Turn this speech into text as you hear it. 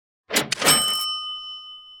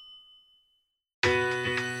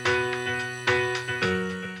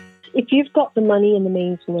if you've got the money and the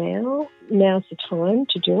means now, now's the time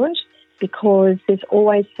to do it, because there's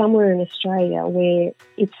always somewhere in Australia where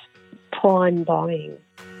it's prime buying.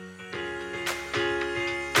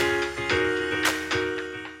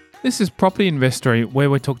 This is Property Investory, where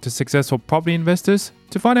we talk to successful property investors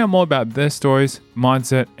to find out more about their stories,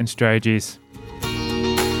 mindset and strategies.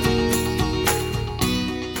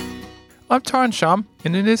 I'm Tyron Shum,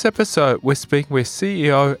 and in this episode we're speaking with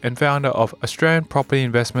CEO and founder of Australian Property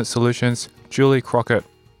Investment Solutions, Julie Crockett.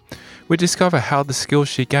 We discover how the skills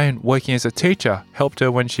she gained working as a teacher helped her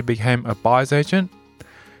when she became a buyer's agent,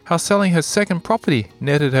 how selling her second property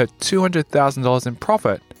netted her $200,000 in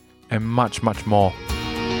profit, and much, much more.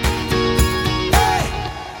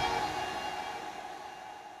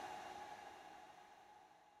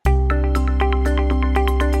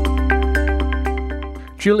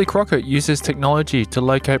 Julie Crockett uses technology to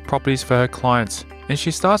locate properties for her clients, and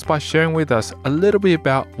she starts by sharing with us a little bit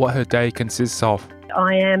about what her day consists of.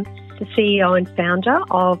 I am the CEO and founder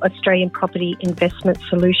of Australian Property Investment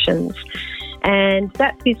Solutions, and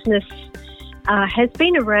that business has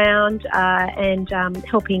been around and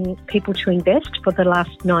helping people to invest for the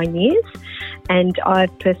last 9 years, and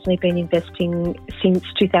I've personally been investing since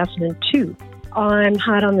 2002. I'm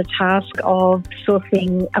hard on the task of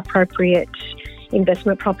sourcing appropriate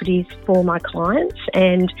investment properties for my clients,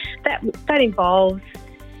 and that involves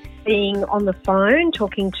being on the phone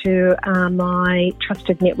talking to my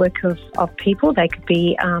trusted network of people. They could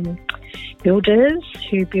be builders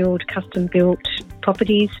who build custom-built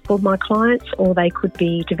properties for my clients, or they could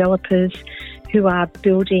be developers who are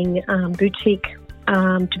building boutique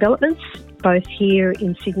developments, both here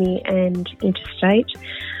in Sydney and interstate.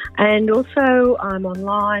 And also I'm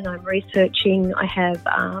online, I'm researching. I have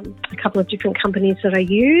a couple of different companies that I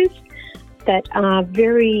use that are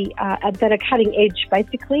that are cutting edge,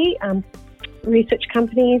 basically, research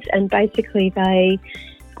companies, and basically they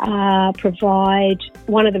provide,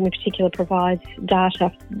 one of them in particular provides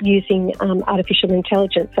data using artificial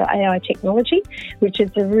intelligence, so AI technology, which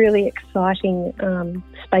is a really exciting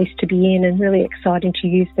space to be in and really exciting to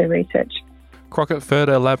use their research. Crockett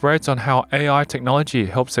further elaborates on how AI technology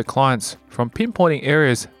helps their clients, from pinpointing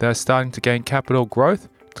areas that are starting to gain capital growth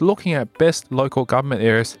to looking at best local government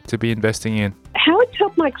areas to be investing in. How it's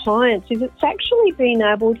helped my clients is it's actually been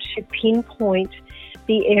able to pinpoint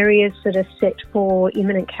the areas that are set for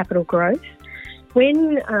imminent capital growth.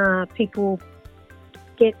 When people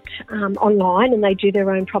get online and they do their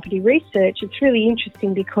own property research, it's really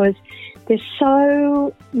interesting because there's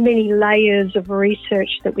so many layers of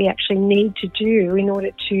research that we actually need to do in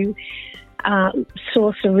order to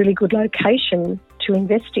source a really good location to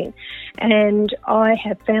invest in. And I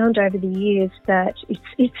have found over the years that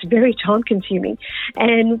it's very time consuming.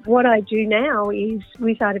 And what I do now is,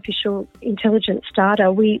 with artificial intelligence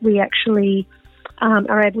data, we actually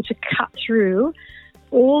are able to cut through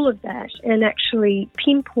all of that and actually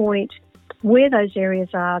pinpoint where those areas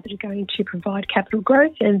are that are going to provide capital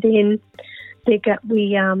growth. And then it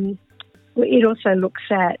also looks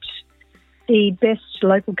at the best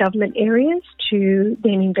local government areas to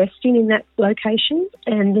then invest in that location,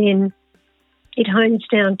 and then it hones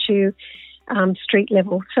down to street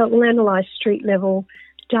level. So it will analyse street level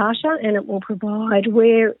data, and it will provide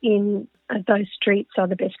where in those streets are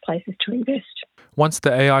the best places to invest. Once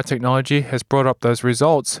the AI technology has brought up those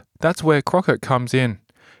results, that's where Crockett comes in.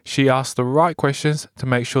 She asks the right questions to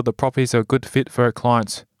make sure the properties are a good fit for her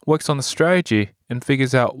clients, works on the strategy and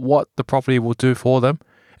figures out what the property will do for them,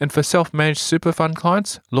 and for self-managed super fund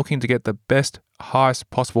clients looking to get the best, highest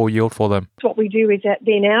possible yield for them. What we do is that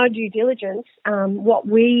then our due diligence, our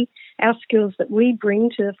skills that we bring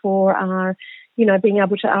to the fore are, being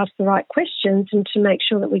able to ask the right questions and to make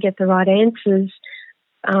sure that we get the right answers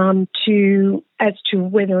as to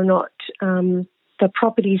whether or not the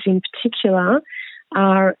properties in particular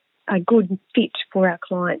are a good fit for our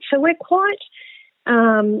clients. So we're quite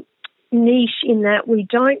niche in that we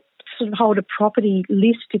don't sort of hold a property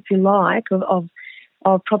list, if you like, of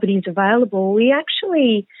properties available. We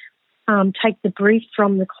actually take the brief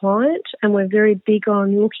from the client, and we're very big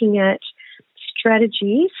on looking at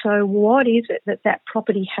strategy. So what is it that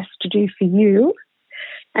property has to do for you?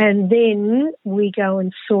 And then we go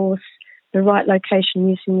and source the right location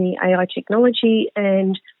using the AI technology,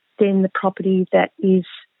 and then the property that is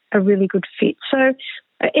a really good fit. So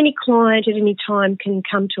any client at any time can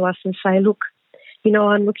come to us and say, look,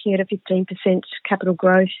 I'm looking at a 15% capital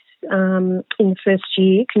growth in the first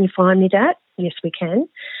year. Can you find me that? Yes, we can.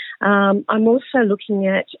 I'm also looking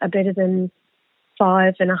at a better than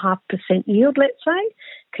 5.5% yield, let's say.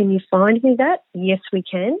 Can you find me that? Yes, we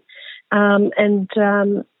can.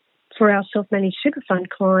 for our self-managed super fund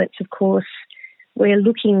clients, of course, we're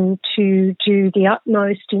looking to do the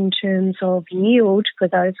utmost in terms of yield for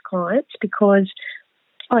those clients, because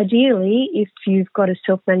ideally, if you've got a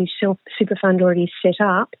self-managed super fund already set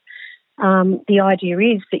up, the idea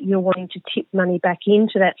is that you're wanting to tip money back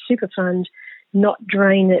into that super fund, not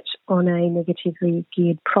drain it on a negatively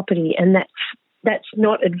geared property. And that's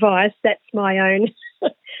not advice. That's my own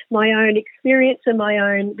my own experience and my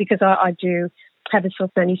own, because I do have a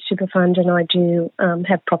self-managed super fund and I do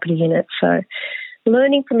have property in it. So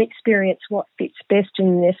learning from experience what fits best in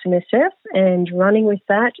an SMSF and running with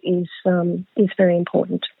that is very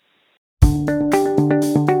important.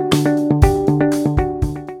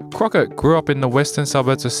 Crockett grew up in the western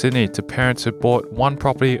suburbs of Sydney to parents who bought one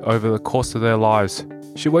property over the course of their lives.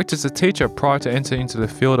 She worked as a teacher prior to entering into the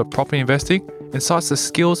field of property investing and cites the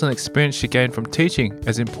skills and experience she gained from teaching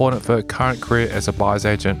as important for her current career as a buyer's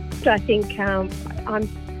agent. I think I'm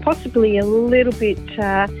possibly a little bit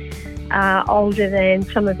older than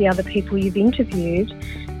some of the other people you've interviewed.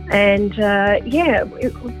 And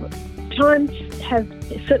times have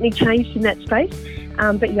certainly changed in that space.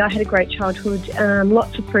 But yeah, I had a great childhood,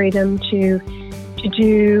 lots of freedom to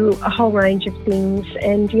do a whole range of things.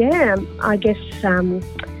 And yeah, I guess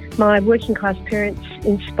my working class parents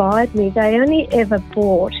inspired me. They only ever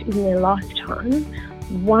bought in their lifetime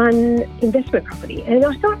one investment property. And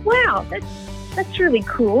I thought, wow, that's really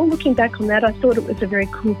cool. Looking back on that, I thought it was a very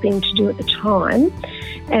cool thing to do at the time.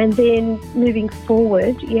 And then moving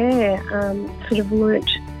forward, sort of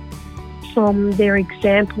learnt from their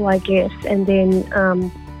example, I guess. And then,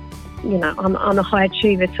 I'm a high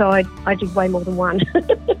achiever, so I did way more than one.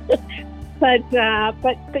 But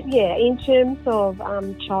yeah, in terms of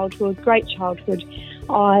childhood, great childhood,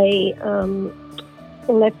 I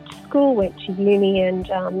left school, went to uni, and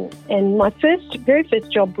my very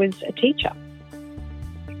first job was a teacher.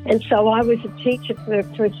 And so I was a teacher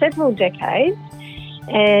for several decades,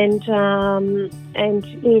 and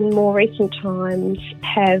in more recent times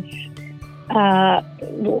have,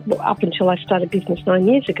 up until I started business 9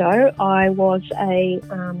 years ago, I was a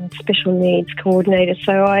special needs coordinator.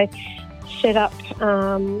 So I set up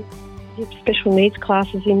special needs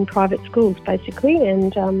classes in private schools, basically.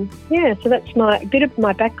 And so that's a bit of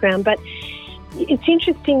my background. But it's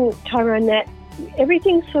interesting, Tyrone, that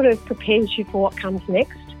everything sort of prepares you for what comes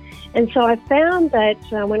next. And so I found that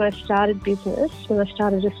when I started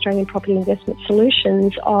Australian Property Investment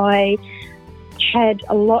Solutions, I had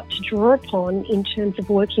a lot to draw upon in terms of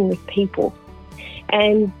working with people.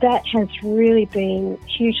 And that has really been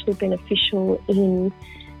hugely beneficial in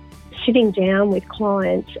sitting down with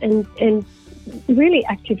clients and really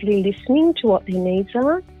actively listening to what their needs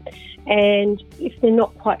are. And if they're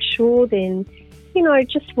not quite sure, then,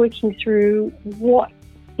 just working through what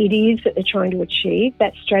it is that they're trying to achieve,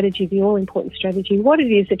 that strategy, the all-important strategy, what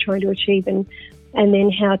it is they're trying to achieve, and then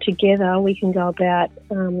how together we can go about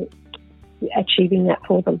achieving that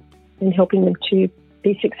for them and helping them to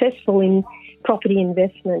be successful in property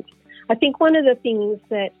investment. I think one of the things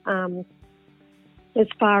that, as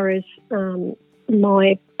far as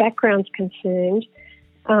my background's concerned,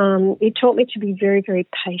 it taught me to be very, very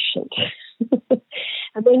patient.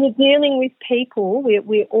 And when you're dealing with people,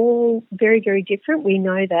 we're all very, very different. We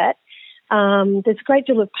know that. There's a great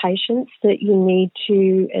deal of patience that you need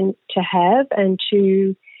to have and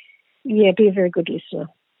to be a very good listener.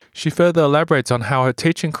 She further elaborates on how her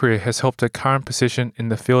teaching career has helped her current position in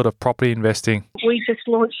the field of property investing. We just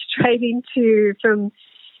launched from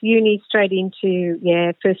uni straight into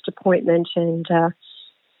first appointment and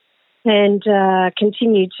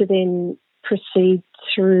continued to then proceed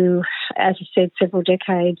through, as I said, several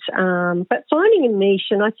decades. But finding a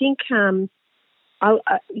niche, and I think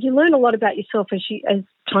you learn a lot about yourself as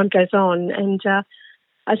time goes on. And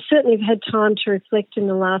I certainly have had time to reflect in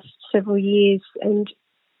the last several years. And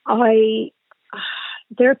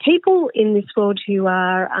there are people in this world who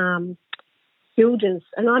are builders,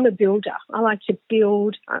 and I'm a builder. I like to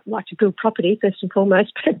build property first and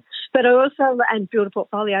foremost, but I also and build a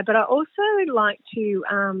portfolio. But I also like to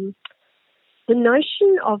the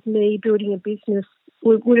notion of me building a business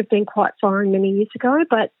would have been quite foreign many years ago.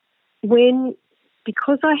 But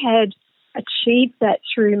because I had achieved that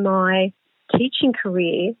through my teaching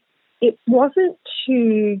career, it wasn't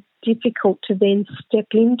too difficult to then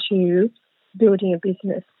step into building a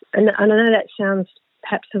business. And I know that sounds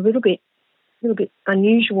perhaps a little bit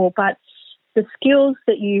unusual, but the skills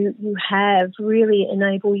that you have really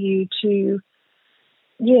enable you to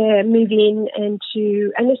move in and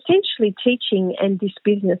essentially teaching and this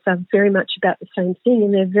business are very much about the same thing,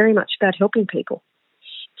 and they're very much about helping people.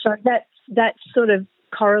 So that's sort of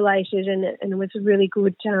correlated, and it was a really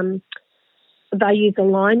good values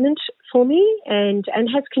alignment for me, and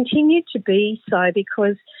has continued to be so,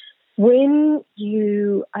 because when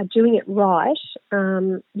you are doing it right,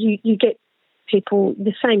 you get people,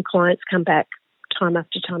 the same clients come back time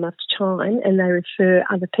after time after time, and they refer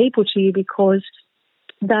other people to you because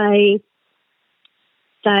they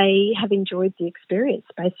have enjoyed the experience,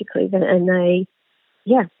 basically, and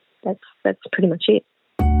that's pretty much it.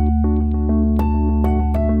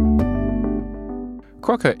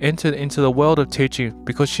 Crockett entered into the world of teaching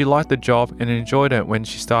because she liked the job and enjoyed it when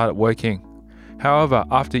she started working. However,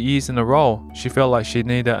 after years in the role, she felt like she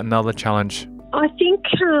needed another challenge. I think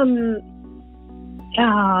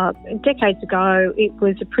decades ago it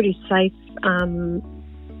was a pretty safe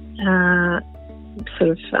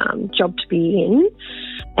job to be in,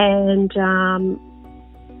 and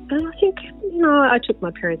I think, I took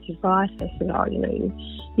my parents' advice. They said,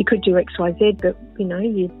 you could do X, Y, Z, but,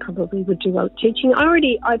 you probably would do well at teaching. I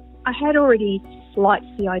had already liked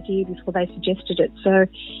the idea before they suggested it. So,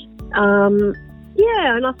 and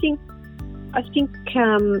I think,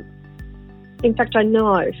 in fact, I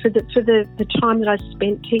know for the time that I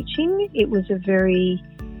spent teaching, it was a very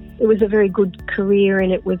good career,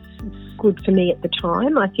 and it was good for me at the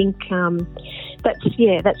time. I think that's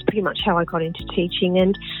pretty much how I got into teaching.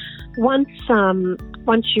 And once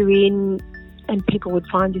you're in, and people would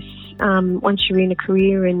find this, once you're in a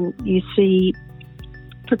career and you see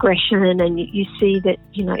progression, and you see that,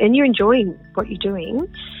 and you're enjoying what you're doing,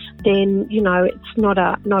 then, it's not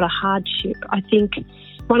a hardship. I think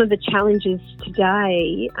one of the challenges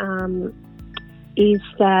today is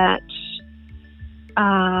that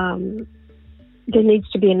there needs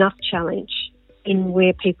to be enough challenge in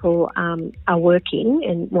where people are working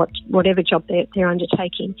and whatever job they're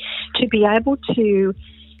undertaking, to be able to,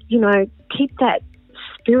 keep that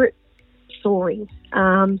spirit soaring.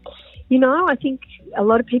 I think a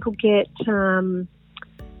lot of people get, and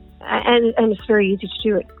it's very easy to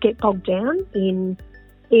do it, get bogged down in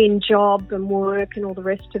job and work and all the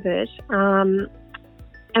rest of it. And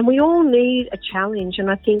we all need a challenge, and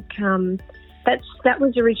I think that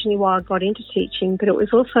was originally why I got into teaching, but it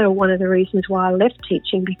was also one of the reasons why I left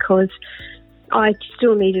teaching, because I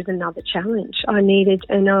still needed another challenge. I made a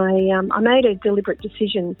deliberate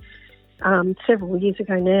decision several years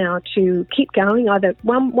ago now to keep going. Either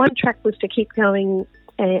one track was to keep going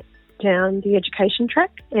down the education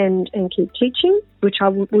track and keep teaching, which I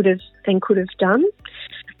would have and could have done,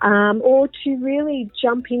 or to really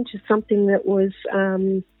jump into something that was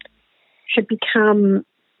had become.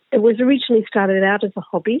 It was originally started out as a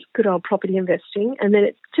hobby, good old property investing, and then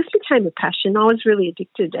it just became a passion. I was really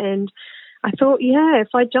addicted, and I thought, if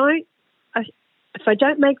I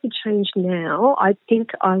don't make the change now, I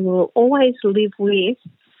think I will always live with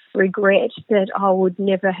regret that I would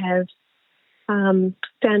never have found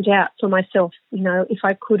out for myself, if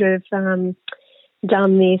I could have done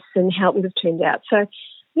this and how it would have turned out. So,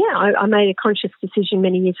 I made a conscious decision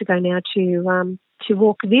many years ago now to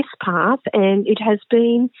walk this path, and it has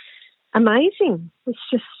been amazing. It's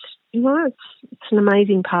just, it's an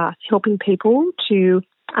amazing path. Helping people to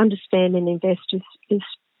understand and invest is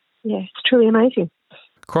it's truly amazing.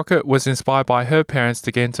 Crockett was inspired by her parents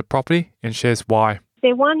to get into property and shares why.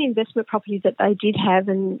 Their one investment property that they did have,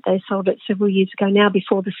 and they sold it several years ago now,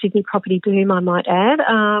 before the Sydney property boom, I might add.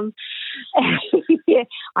 Yeah,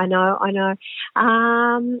 I know.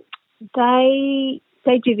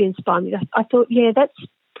 They did inspire me. I thought, that's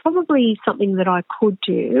probably something that I could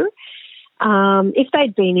do. If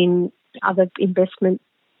they'd been in other investment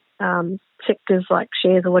sectors like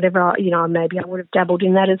shares or whatever, maybe I would have dabbled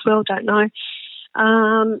in that as well, don't know.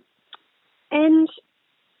 And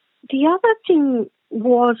the other thing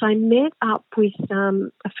was I met up with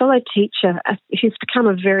a fellow teacher who's become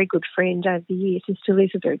a very good friend over the years, and still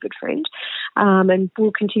is a very good friend, and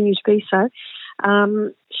will continue to be so.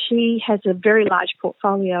 She has a very large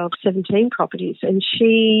portfolio of 17 properties, and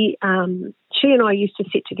she and I used to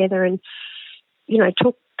sit together and,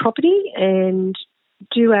 talk property and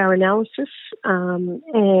do our analysis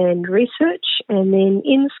and research. And then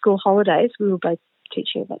in the school holidays, we were both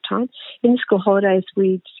teaching at that time, in the school holidays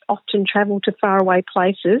we'd often travel to faraway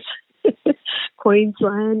places,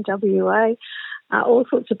 Queensland, WA, all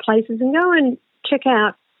sorts of places, and go and check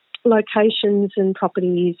out locations and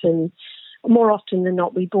properties, and more often than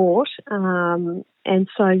not we bought. And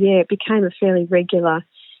so, it became a fairly regular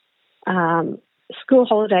school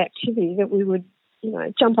holiday activity that we would,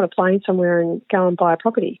 jump on a plane somewhere and go and buy a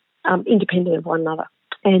property, independent of one another.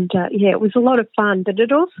 And, it was a lot of fun. But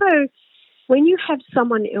it also, when you have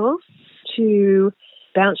someone else to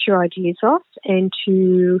bounce your ideas off and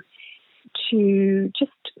to to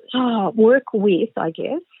just work with, I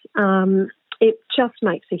guess, it just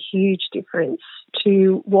makes a huge difference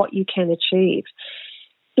to what you can achieve.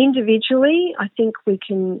 Individually, I think we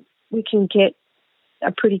can get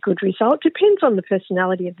a pretty good result. Depends on the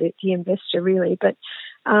personality of the investor, really. But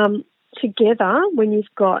together, when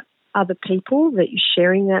you've got other people that you're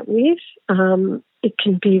sharing that with, it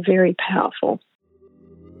can be very powerful.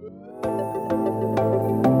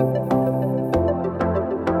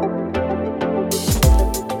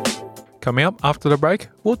 Coming up after the break,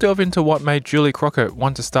 we'll delve into what made Julie Crockett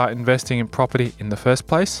want to start investing in property in the first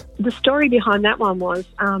place. The story behind that one was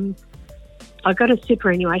I got a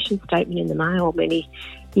superannuation statement in the mail many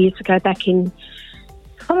years ago, back in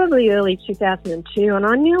probably early 2002, and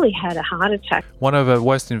I nearly had a heart attack. One of her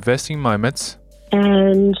worst investing moments.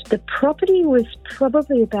 And the property was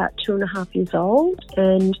probably about 2.5 years old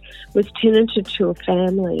and was tenanted to a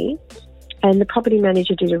family. And the property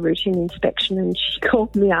manager did a routine inspection and she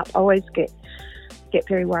called me up. I always get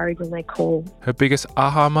very worried when they call. Her biggest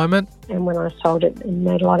aha moment? And when I sold it and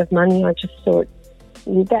made a lot of money, I just thought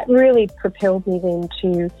that really propelled me then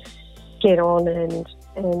to get on and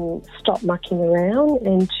stop mucking around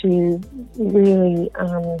and to really,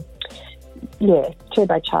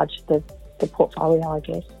 turbocharge the portfolio, I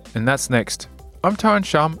guess. And that's next. I'm Taran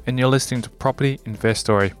Shum and you're listening to Property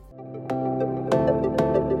Investory.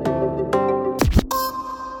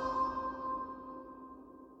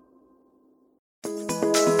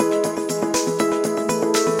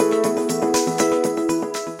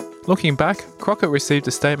 Looking back, Crockett received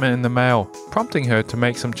a statement in the mail, prompting her to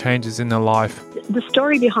make some changes in her life. The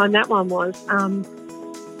story behind that one was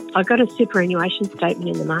I got a superannuation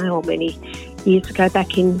statement in the mail many years ago,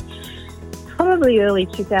 back in probably early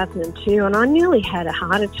 2002, and I nearly had a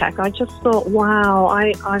heart attack. I just thought, wow,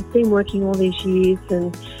 I've been working all these years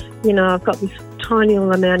and, I've got this tiny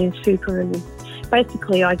little amount in super, and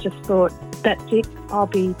basically I just thought, that's it, I'll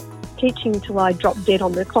be teaching till I drop dead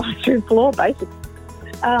on the classroom floor, basically.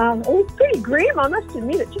 It was pretty grim, I must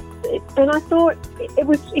admit. And I thought it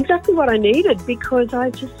was exactly what I needed, because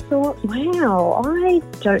I just thought, wow, I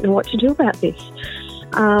don't know what to do about this.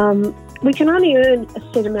 We can only earn a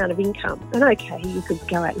set amount of income. And okay, you could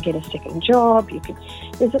go out and get a second job.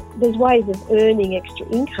 There's ways of earning extra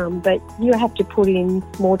income, but you have to put in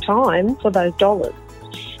more time for those dollars.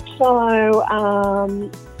 So,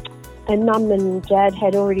 and Mum and Dad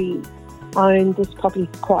had already owned this property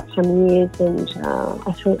for quite some years, and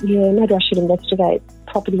I thought, maybe I should investigate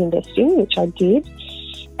property investing, which I did.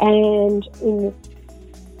 And in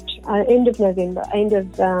end of the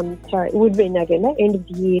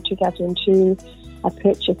year 2002, I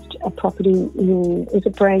purchased a property it was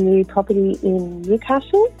a brand new property in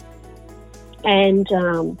Newcastle. And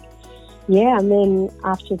and then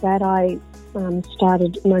after that I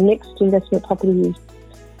started my next investment property.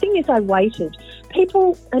 Thing is, I waited.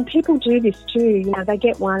 People do this too. They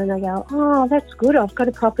get one and they go, oh, that's good, I've got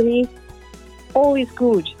a property. All is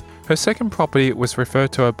good. Her second property was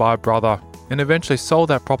referred to her by a brother and eventually sold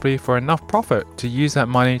that property for enough profit to use that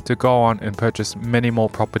money to go on and purchase many more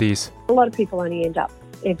properties. A lot of people only end up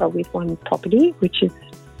ever with one property, which is,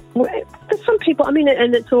 for some people,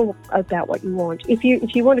 and it's all about what you want. If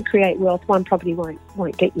you want to create wealth, one property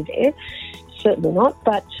won't get you there. Certainly not.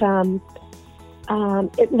 But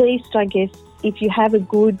at least, I guess, if you have a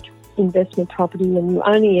good investment property and you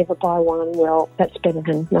only ever buy one, well, that's better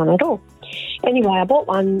than none at all. Anyway, I bought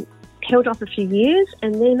one, held off a few years,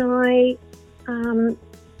 and then I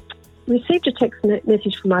received a text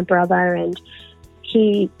message from my brother, and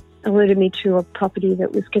he alerted me to a property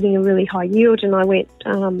that was getting a really high yield, and I went,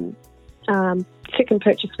 second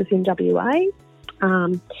purchase was in WA,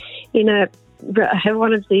 one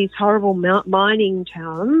of these horrible mining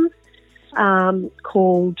towns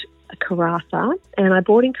called Karratha, and I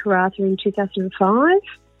bought in Karratha in 2005,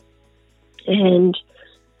 and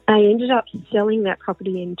I ended up selling that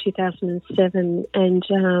property in 2007 and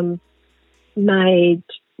made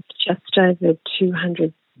just over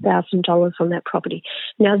 $200,000 on that property.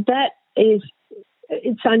 Now it's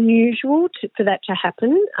unusual for that to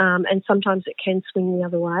happen, and sometimes it can swing the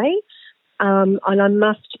other way. And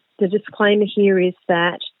the disclaimer here is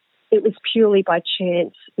that it was purely by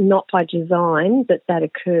chance, not by design, that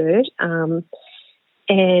occurred. And,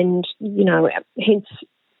 hence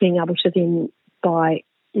being able to then buy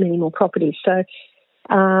many more properties. So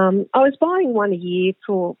I was buying one a year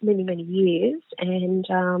for many, many years. And,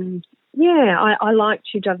 I like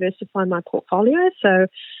to diversify my portfolio. So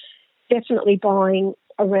definitely buying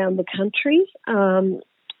around the country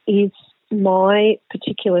is my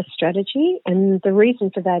particular strategy. And the reason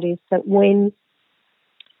for that is that when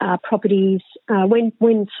properties, when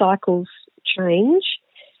cycles change.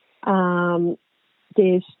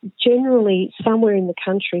 There's generally somewhere in the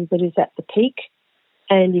country that is at the peak,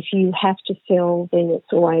 and if you have to sell, then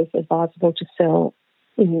it's always advisable to sell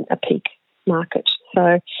in a peak market.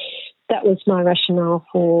 So that was my rationale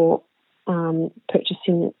for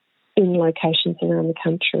purchasing in locations around the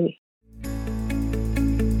country.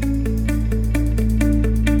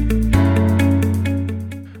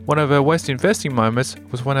 One of her worst investing moments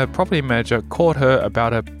was when a property manager called her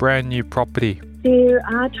about a brand new property. There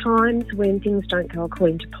are times when things don't go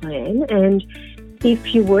according to plan, and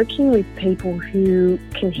if you're working with people who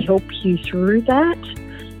can help you through that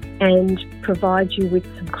and provide you with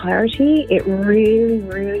some clarity, it really,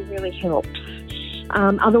 really, really helps.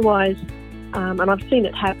 Otherwise, and I've seen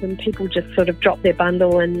it happen, people just sort of drop their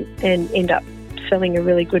bundle and end up selling a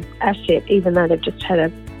really good asset, even though they've just had a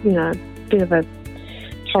bit of a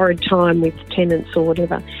torrid time with tenants or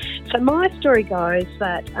whatever. So my story goes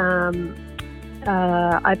that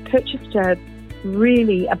I purchased a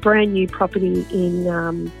brand new property in,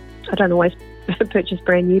 I don't always purchase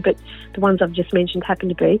brand new, but the ones I've just mentioned happen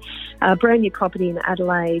to be a brand new property in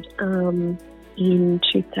Adelaide in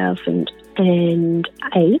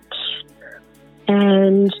 2008.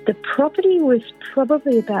 And the property was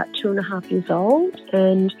probably about 2.5 years old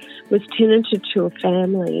and was tenanted to a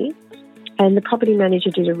family. And the property manager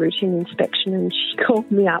did a routine inspection, and she called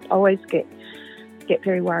me up. I always get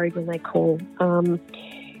very worried when they call. And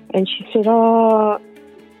she said,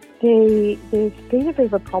 there's been a bit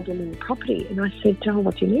of a problem in the property. And I said,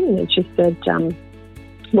 what do you mean? And she said,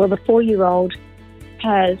 well, the 4-year-old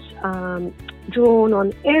has drawn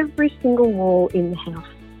on every single wall in the house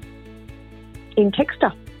in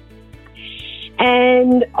texture.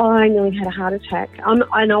 And I nearly had a heart attack. And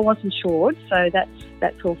I wasn't sure, so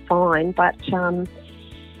that's all fine. But,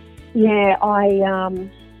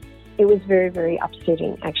 it was very, very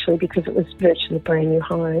upsetting, actually, because it was virtually a brand new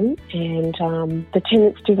home. And the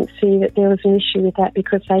tenants didn't see that there was an issue with that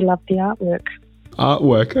because they loved the artwork.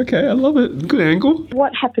 Artwork, okay, I love it. Good angle.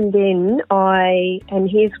 What happened then, and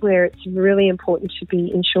here's where it's really important to be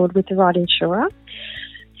insured with the right insurer.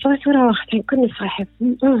 So I thought, thank goodness I have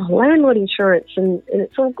landlord insurance and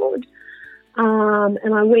it's all good.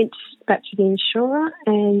 And I went back to the insurer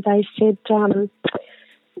and they said,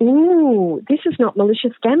 this is not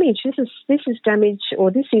malicious damage. This is damage,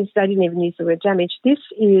 they didn't even use the word damage. This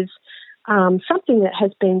is something that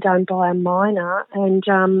has been done by a minor, and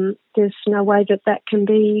there's no way that can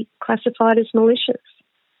be classified as malicious.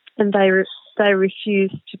 And they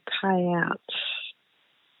refused to pay out.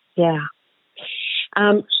 Yeah.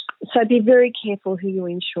 So be very careful who you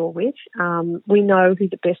insure with. We know who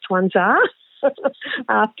the best ones are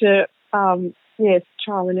after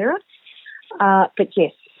trial and error. But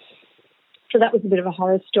yes, so that was a bit of a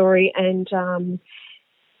horror story, I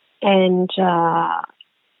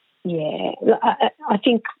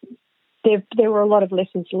think there were a lot of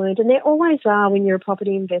lessons learned, and there always are when you're a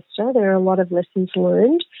property investor. There are a lot of lessons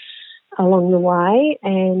learned along the way,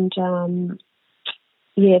 and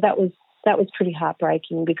that was pretty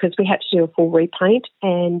heartbreaking because we had to do a full repaint,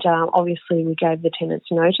 and obviously we gave the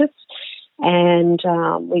tenants notice, and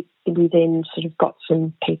we then sort of got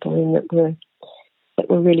some people in that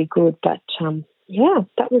were really good. But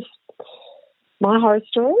that was my horror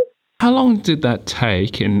story. How long did that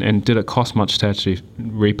take, and did it cost much to actually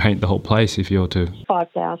repaint the whole place if you were to?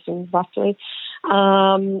 $5,000 roughly.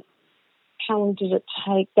 How long did it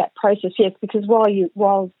take, that process? Yes, because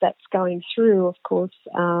while that's going through, of course,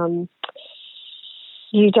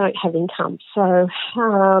 you don't have income. So,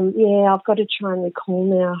 I've got to try and recall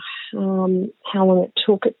now how long it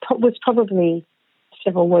took. It was probably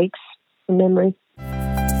several weeks from memory.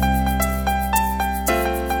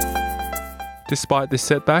 Despite this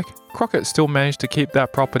setback, Crockett still managed to keep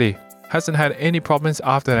that property. Hasn't had any problems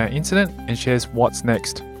after that incident, and shares what's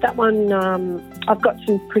next. That one, I've got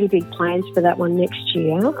some pretty big plans for that one next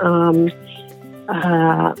year. I'm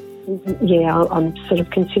sort of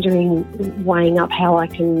considering weighing up how I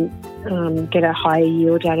can get a higher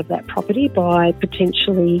yield out of that property by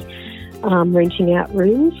potentially renting out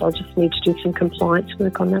rooms. I'll just need to do some compliance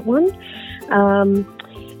work on that one.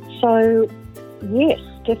 So, yes,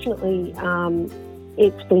 definitely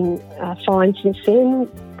it's been fine since then.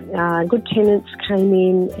 Good tenants came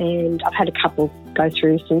in, and I've had a couple go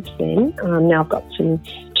through since then. Now I've got 2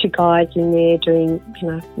 guys in there doing,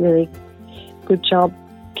 really good job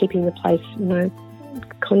keeping the place,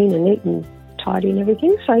 clean and neat and tidy and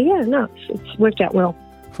everything. So it's worked out well.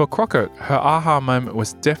 For Crockett, her aha moment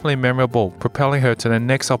was definitely memorable, propelling her to the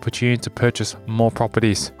next opportunity to purchase more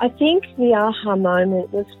properties. I think the aha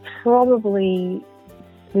moment was probably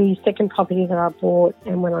the second property that I bought,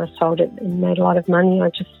 and when I sold it and made a lot of money, I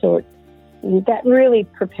just thought that really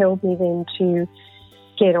propelled me then to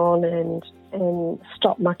get on and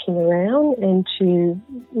stop mucking around and to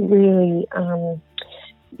really,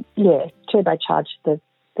 turbocharge the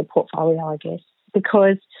portfolio, I guess.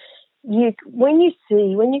 Because when you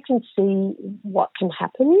can see what can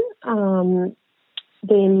happen,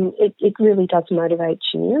 then it really does motivate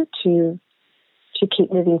you to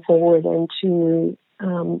keep moving forward and to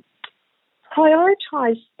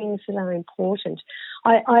prioritise things that are important.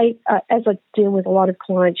 I as I deal with a lot of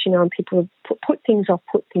clients, and people put things off.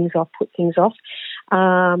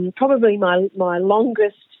 Probably my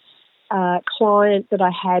longest client that I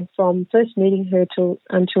had from first meeting her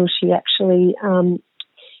until she actually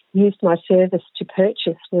used my service to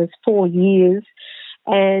purchase was 4 years.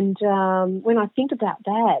 And when I think about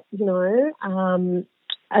that,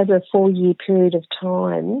 over a 4-year period of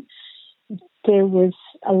time, there was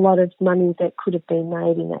a lot of money that could have been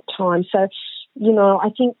made in that time. So, I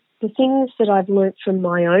think the things that I've learnt from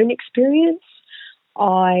my own experience,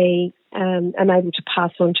 I am able to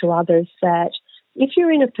pass on to others, that if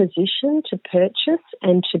you're in a position to purchase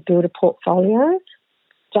and to build a portfolio,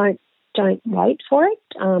 don't wait for it.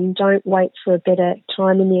 Don't wait for a better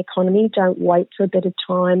time in the economy. Don't wait for a better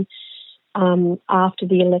time after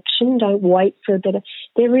the election. Don't wait for a better...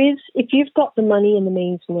 if you've got the money and the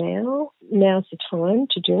means now's the time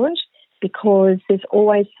to do it, because there's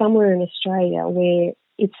always somewhere in Australia where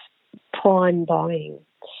it's prime buying.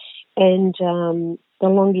 And the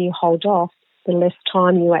longer you hold off, the less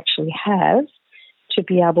time you actually have to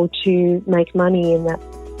be able to make money in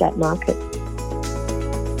that market.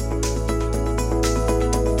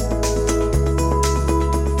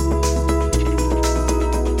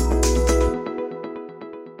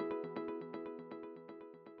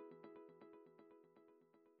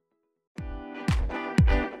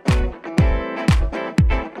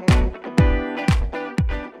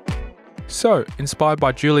 So, inspired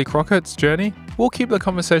by Julie Crockett's journey, we'll keep the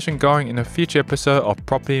conversation going in a future episode of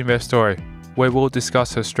Property Investory, where we'll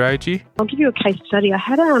discuss her strategy. I'll give you a case study. I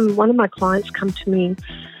had one of my clients come to me,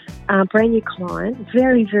 a brand new client,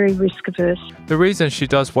 very, very risk averse. The reason she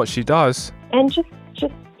does what she does. And just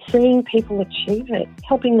seeing people achieve it,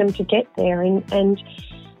 helping them to get there, and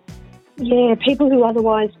people who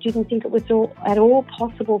otherwise didn't think it was at all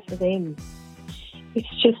possible for them. It's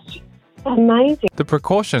just amazing. The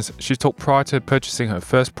precautions she took prior to purchasing her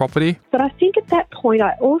first property. But I think at that point,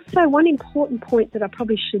 one important point that I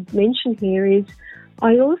probably should mention here is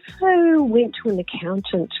I also went to an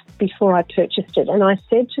accountant before I purchased it, and I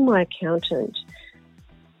said to my accountant,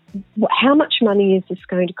 how much money is this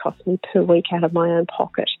going to cost me per week out of my own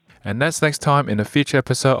pocket? And that's next time in a future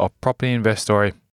episode of Property Investory.